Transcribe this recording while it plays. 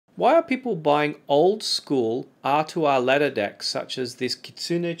Why are people buying old school R2R ladder DACs such as this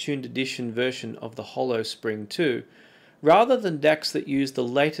Kitsune tuned edition version of the Holo Spring2 rather than DACs that use the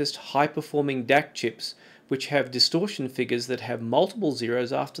latest high-performing DAC chips which have distortion figures that have multiple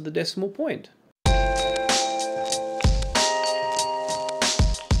zeros after the decimal point?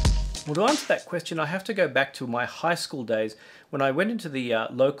 Well, to answer that question, I have to go back to my high school days when I went into the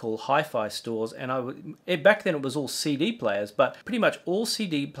local hi-fi stores, and back then it was all CD players, but pretty much all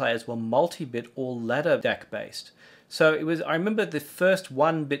CD players were multi-bit or ladder DAC based. So I remember the first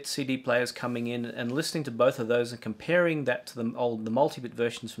 1-bit CD players coming in and listening to both of those and comparing that to the multi-bit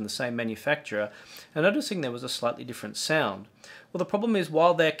versions from the same manufacturer and noticing there was a slightly different sound. Well, the problem is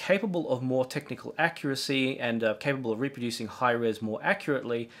while they're capable of more technical accuracy and capable of reproducing high-res more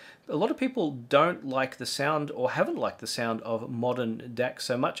accurately, a lot of people don't like the sound or haven't liked the sound of modern DACs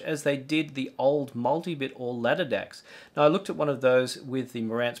so much as they did the old multi-bit or ladder DACs. Now I looked at one of those with the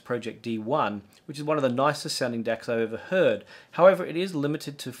Marantz Project D1, which is one of the nicest sounding DACs I've ever heard. However, it is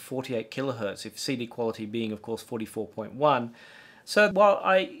limited to 48 kilohertz, if CD quality being of course 44.1. So while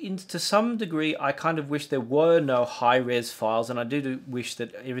to some degree, I kind of wish there were no high-res files, and I do wish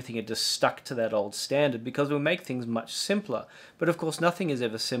that everything had just stuck to that old standard because it would make things much simpler. But of course, nothing is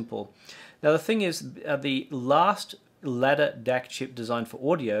ever simple. Now the thing is, the last ladder DAC chip designed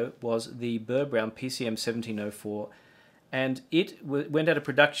for audio was the Burr Brown PCM 1704, and it went out of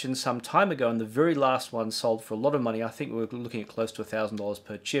production some time ago, and the very last one sold for a lot of money. I think we were looking at close to $1,000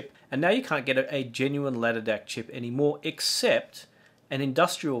 per chip, and now you can't get a genuine ladder DAC chip anymore except an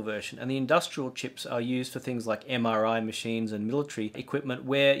industrial version, and the industrial chips are used for things like MRI machines and military equipment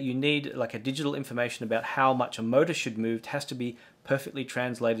where you need like a digital information about how much a motor should move. It has to be perfectly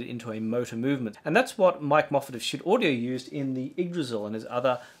translated into a motor movement, and that's what Mike Moffat of Shit Audio used in the Yggdrasil and his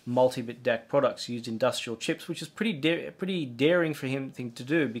other multi-bit DAC products. Used industrial chips, which is pretty daring for him to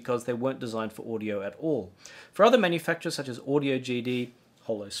do because they weren't designed for audio at all. For other manufacturers such as Audio GD,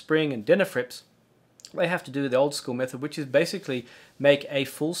 Holo Spring and Denafrips, they have to do the old school method, which is basically make a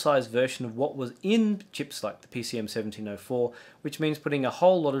full-size version of what was in chips like the PCM 1704, which means putting a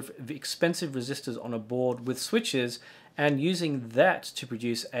whole lot of expensive resistors on a board with switches and using that to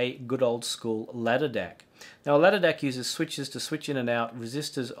produce a good old school ladder DAC. Now a ladder DAC uses switches to switch in and out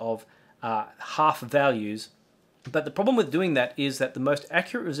resistors of half values, but the problem with doing that is that the most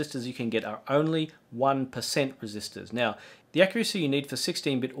accurate resistors you can get are only 1% resistors. Now, the accuracy you need for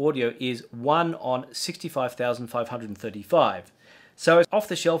 16-bit audio is 1 on 65,535. So off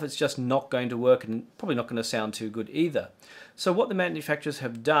the shelf, it's just not going to work and probably not going to sound too good either. So what the manufacturers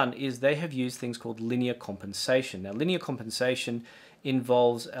have done is they have used things called linear compensation. Now, linear compensation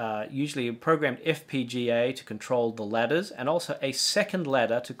involves usually a programmed FPGA to control the ladders and also a second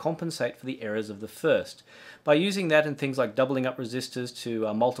ladder to compensate for the errors of the first. By using that and things like doubling up resistors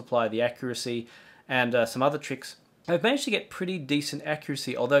to multiply the accuracy and some other tricks, I've managed to get pretty decent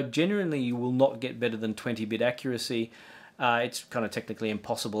accuracy, although generally you will not get better than 20-bit accuracy. It's kind of technically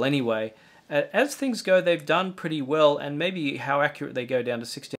impossible anyway. As things go, they've done pretty well, and maybe how accurate they go down to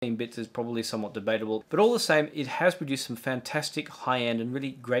 16 bits is probably somewhat debatable. But all the same, it has produced some fantastic high-end and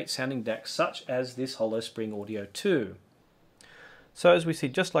really great sounding DACs, such as this Holo Spring Audio 2. So as we see,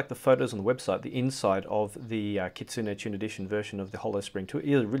 just like the photos on the website, the inside of the Kitsune Tune Edition version of the Holo Spring 2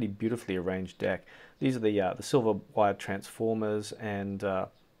 is a really beautifully arranged DAC. These are the silver wire transformers and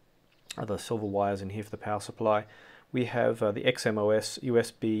other silver wires in here for the power supply. We have the XMOS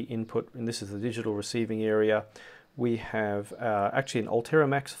USB input, and this is the digital receiving area. We have actually an Altera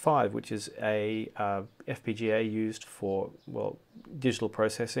Max 5, which is a FPGA used for, well, digital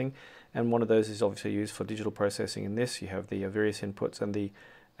processing, and one of those is obviously used for digital processing. In this, you have the various inputs and the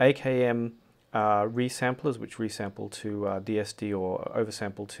AKM resamplers, which resample to DSD or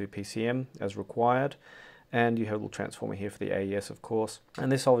oversample to PCM as required. And you have a little transformer here for the AES, of course. And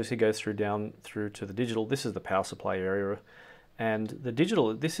this obviously goes down through to the digital. This is the power supply area. And the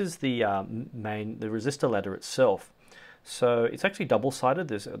digital, this is the the resistor ladder itself. So it's actually double-sided.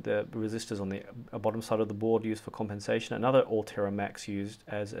 There's the resistors on the bottom side of the board used for compensation. Another Altera Max used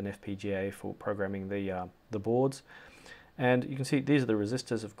as an FPGA for programming the boards. And you can see these are the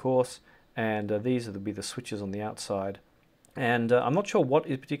resistors, of course, and these will be the switches on the outside. And I'm not sure what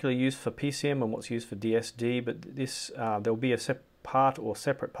is particularly used for PCM and what's used for DSD, but this there'll be a separate part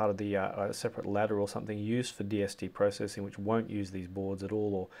of the separate ladder or something used for DSD processing, which won't use these boards at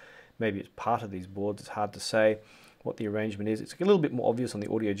all, or maybe it's part of these boards. It's hard to say what the arrangement is. It's a little bit more obvious on the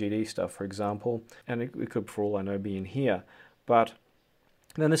Audio GD stuff, for example, and it could, for all I know, be in here. But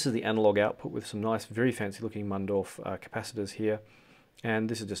then this is the analog output with some nice, very fancy looking Mundorf capacitors here. And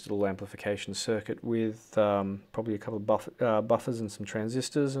this is just a little amplification circuit with probably a couple of buffers and some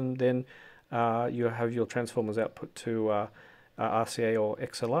transistors, and then you have your transformers output to RCA or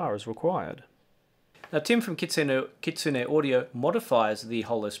XLR as required. Now Tim from Kitsune Audio modifies the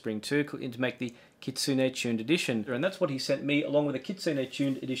HoloSpring2 to make the Kitsune Tuned Edition, and that's what he sent me along with a Kitsune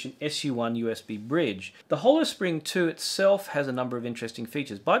Tuned Edition SU1 USB bridge. The HoloSpring2 itself has a number of interesting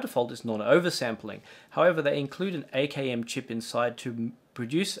features. By default it's non-oversampling. However, they include an AKM chip inside to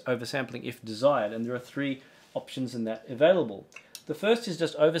produce oversampling if desired, and there are 3 options in that available. The first is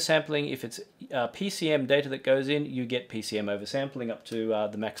just oversampling. If it's PCM data that goes in, you get PCM oversampling up to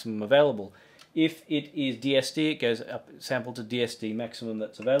the maximum available. If it is DSD, it goes up sampled to DSD maximum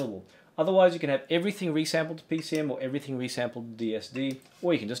that's available. Otherwise, you can have everything resampled to PCM or everything resampled to DSD,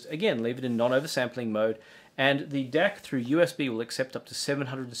 or you can just, again, leave it in non-oversampling mode. And the DAC through USB will accept up to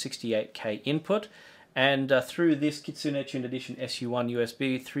 768K input, and through this Kitsune Tuned Edition SU1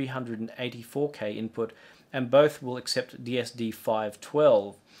 USB, 384K input, and both will accept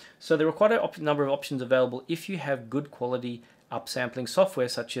DSD512. So there are quite a number of options available if you have good quality upsampling software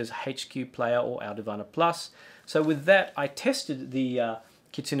such as HQPlayer or Audiovana Plus. So with that, I tested the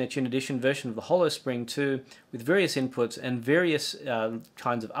Kitsune Tuned Edition version of the HoloSpring2 with various inputs and various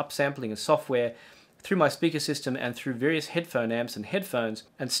kinds of upsampling and software through my speaker system and through various headphone amps and headphones,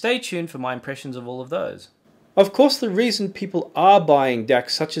 and stay tuned for my impressions of all of those. Of course, the reason people are buying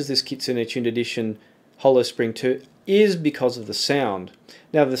DACs such as this Kitsune Tuned Edition HoloSpring2 is because of the sound.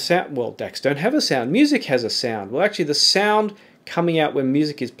 Now the sound, well, DACs don't have a sound. Music has a sound. Well, actually the sound coming out when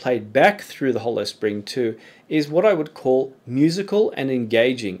music is played back through the HoloSpring2 is what I would call musical and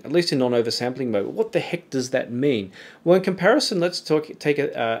engaging, at least in non-oversampling mode. What the heck does that mean? Well, in comparison, let's take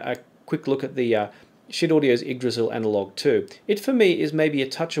a quick look at the Schiit Audio's Yggdrasil Analog 2. It for me is maybe a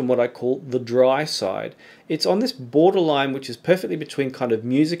touch on what I call the dry side. It's on this borderline which is perfectly between kind of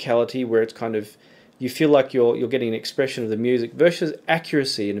musicality, where it's kind of you feel like you're getting an expression of the music, versus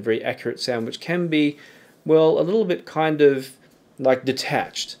accuracy and a very accurate sound, which can be, well, a little bit kind of like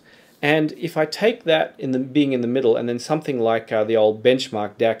detached. And if I take that being in the middle, and then something like the old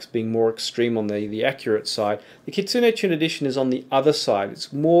benchmark DACs being more extreme on the accurate side, the Kitsune Tuned Edition is on the other side.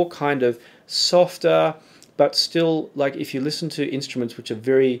 It's more kind of softer, but still, like if you listen to instruments which are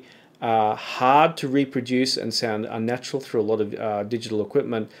very hard to reproduce and sound unnatural through a lot of digital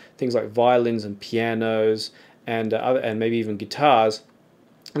equipment, things like violins and pianos and maybe even guitars,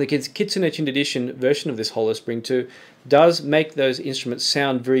 the Kitsune Tuned Edition version of this HoloSpring2 does make those instruments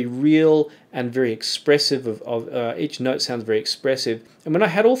sound very real and very expressive. Each note sounds very expressive. And when I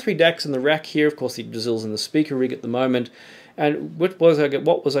had all 3 DACs in the rack here, of course the Yggdrasil's in the speaker rig at the moment, and what was I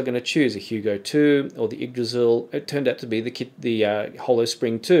going to choose, a Hugo 2 or the Yggdrasil? It turned out to be the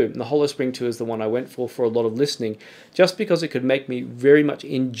HoloSpring2. And the HoloSpring2 is the one I went for a lot of listening, just because it could make me very much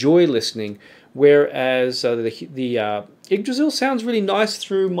enjoy listening, whereas the Yggdrasil sounds really nice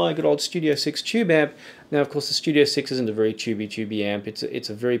through my good old Studio 6 tube amp. Now, of course, the Studio 6 isn't a very tubey amp. It's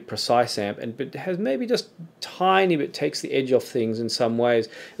a very precise amp, but it has maybe just tiny bit takes the edge off things in some ways.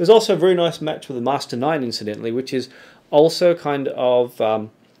 It was also a very nice match with the Master 9, incidentally, which is also kind of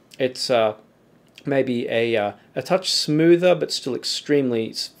it's maybe a touch smoother but still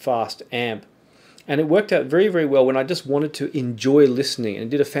extremely fast amp. And it worked out very, very well when I just wanted to enjoy listening,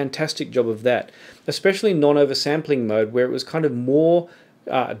 and did a fantastic job of that, especially in non-oversampling mode, where it was kind of more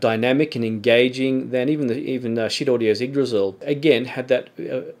dynamic and engaging than even Schiit Audio's Yggdrasil. Again, had that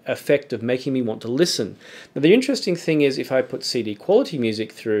effect of making me want to listen. Now, the interesting thing is, if I put CD quality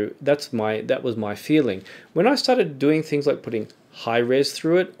music through, that was my feeling. When I started doing things like putting high res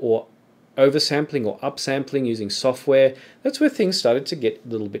through it, or oversampling or upsampling using software, that's where things started to get a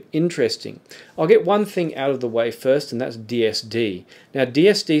little bit interesting. I'll get one thing out of the way first, and that's DSD. Now,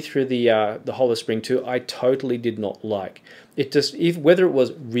 DSD through the HoloSpring2, I totally did not like. It just, whether it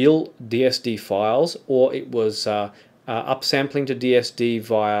was real DSD files or it was upsampling to DSD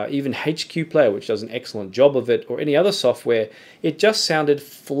via even HQPlayer, which does an excellent job of it, or any other software, it just sounded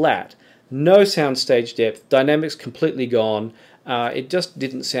flat. No soundstage depth, dynamics completely gone. It just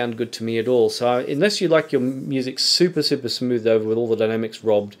didn't sound good to me at all. So unless you like your music super smoothed over with all the dynamics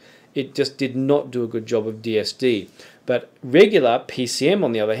robbed, it just did not do a good job of DSD. But regular PCM,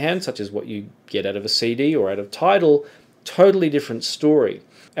 on the other hand, such as what you get out of a CD or out of Tidal, totally different story.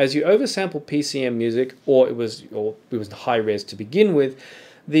 As you oversample PCM music, or it was high res to begin with,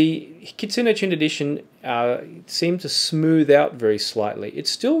 the Kitsune Tuned Edition seemed to smooth out very slightly. It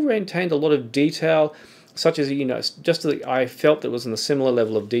still maintained a lot of detail, such as, I felt that it was in a similar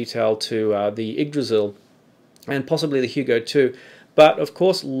level of detail to the Yggdrasil and possibly the Hugo 2. But of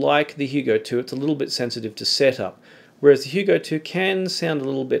course, like the Hugo 2, it's a little bit sensitive to setup. whereas the Hugo 2 can sound a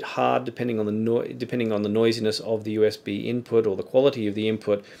little bit hard depending on the noisiness of the USB input or the quality of the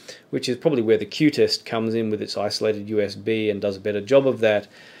input, which is probably where the Q-Test comes in with its isolated USB and does a better job of that.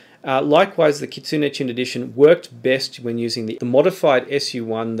 Likewise, the Kitsune tuned edition worked best when using the modified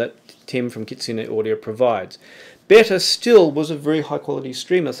SU1 that Tim from Kitsune Audio provides. Better still was a very high quality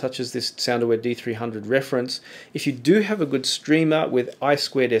streamer such as this Soundaware D300 reference. If you do have a good streamer with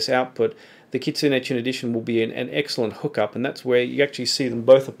I2S output, the Kitsune tuned edition will be an excellent hookup, and that's where you actually see them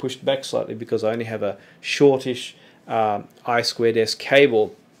both are pushed back slightly because I only have a shortish I2S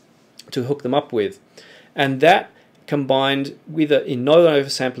cable to hook them up with. And that combined either in no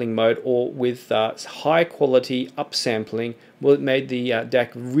oversampling mode or with high quality upsampling, well, it made the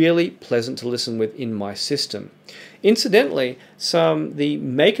DAC really pleasant to listen with in my system. Incidentally, the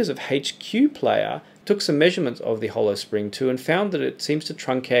makers of HQPlayer took some measurements of the Spring2 and found that it seems to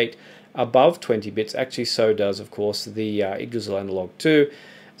truncate above 20 bits. Actually, so does, of course, the Yggdrasil Analog 2.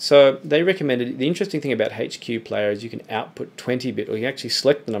 So they recommended, the interesting thing about HQPlayer is you can output 20-bit, or you can actually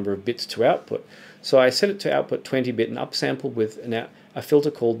select the number of bits to output. So I set it to output 20-bit and upsample with a filter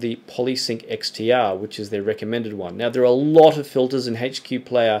called the Polysync XTR, which is their recommended one. Now there are a lot of filters in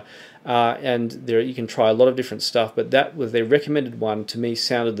HQPlayer, and you can try a lot of different stuff, but that was their recommended one. To me,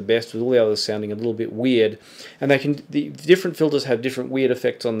 sounded the best, with all the others sounding a little bit weird. And the different filters have different weird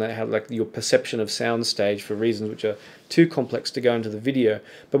effects on like your perception of sound stage for reasons which are too complex to go into the video.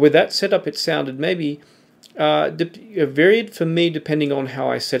 But with that setup, it sounded maybe varied for me depending on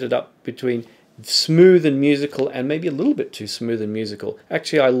how I set it up, between smooth and musical and maybe a little bit too smooth and musical.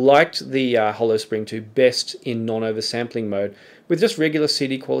 Actually, I liked the Spring2 best in non-oversampling mode with just regular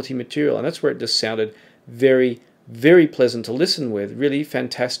CD quality material, and that's where it just sounded very, very pleasant to listen with, really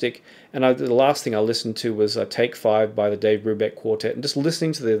fantastic. And the last thing I listened to was Take 5 by the Dave Brubeck Quartet, and just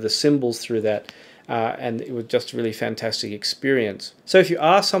listening to the cymbals through that, and it was just a really fantastic experience. So if you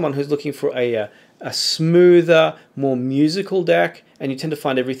are someone who's looking for a smoother, more musical DAC, and you tend to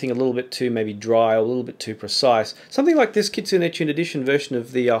find everything a little bit too maybe dry or a little bit too precise, something like this Kitsune tuned edition version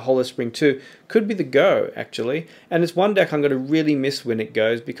of the Spring2 could be the go, actually. And it's one DAC I'm going to really miss when it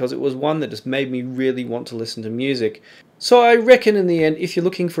goes, because it was one that just made me really want to listen to music. So I reckon in the end, if you're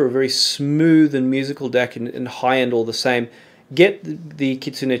looking for a very smooth and musical DAC and high-end all the same, get the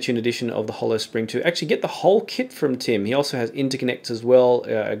Kitsune tuned edition of the Spring2. Actually, get the whole kit from Tim. He also has interconnects as well,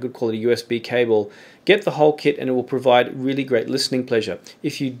 a good quality USB cable. Get the whole kit and it will provide really great listening pleasure.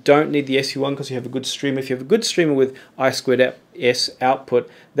 If you don't need the SU1 because you have a good streamer, if you have a good streamer with I2S output,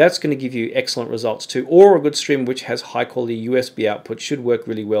 that's going to give you excellent results too. Or a good streamer which has high quality USB output should work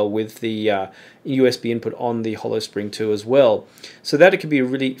really well with the USB input on the Spring2 as well. So that it could be a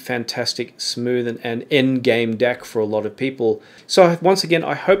really fantastic, smooth and end game DAC for a lot of people. So once again,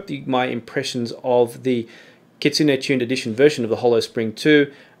 I hope my impressions of the Kitsune tuned edition version of the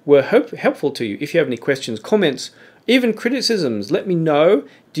Spring2 were helpful to you. If you have any questions, comments, even criticisms, let me know.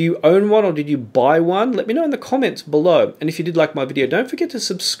 Do you own one or did you buy one? Let me know in the comments below. And if you did like my video, don't forget to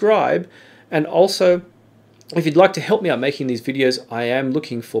subscribe. And also, if you'd like to help me out making these videos, I am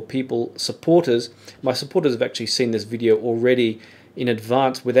looking for supporters. My supporters have actually seen this video already in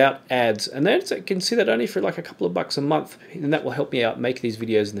advance without ads, and they can see that only for like a couple of bucks a month, and that will help me out make these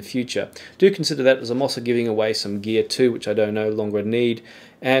videos in the future. Do consider that, as I'm also giving away some gear too, which I no longer need.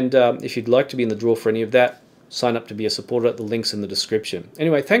 And if you'd like to be in the draw for any of that, sign up to be a supporter at the links in the description.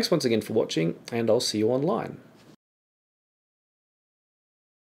 Anyway, thanks once again for watching, and I'll see you online.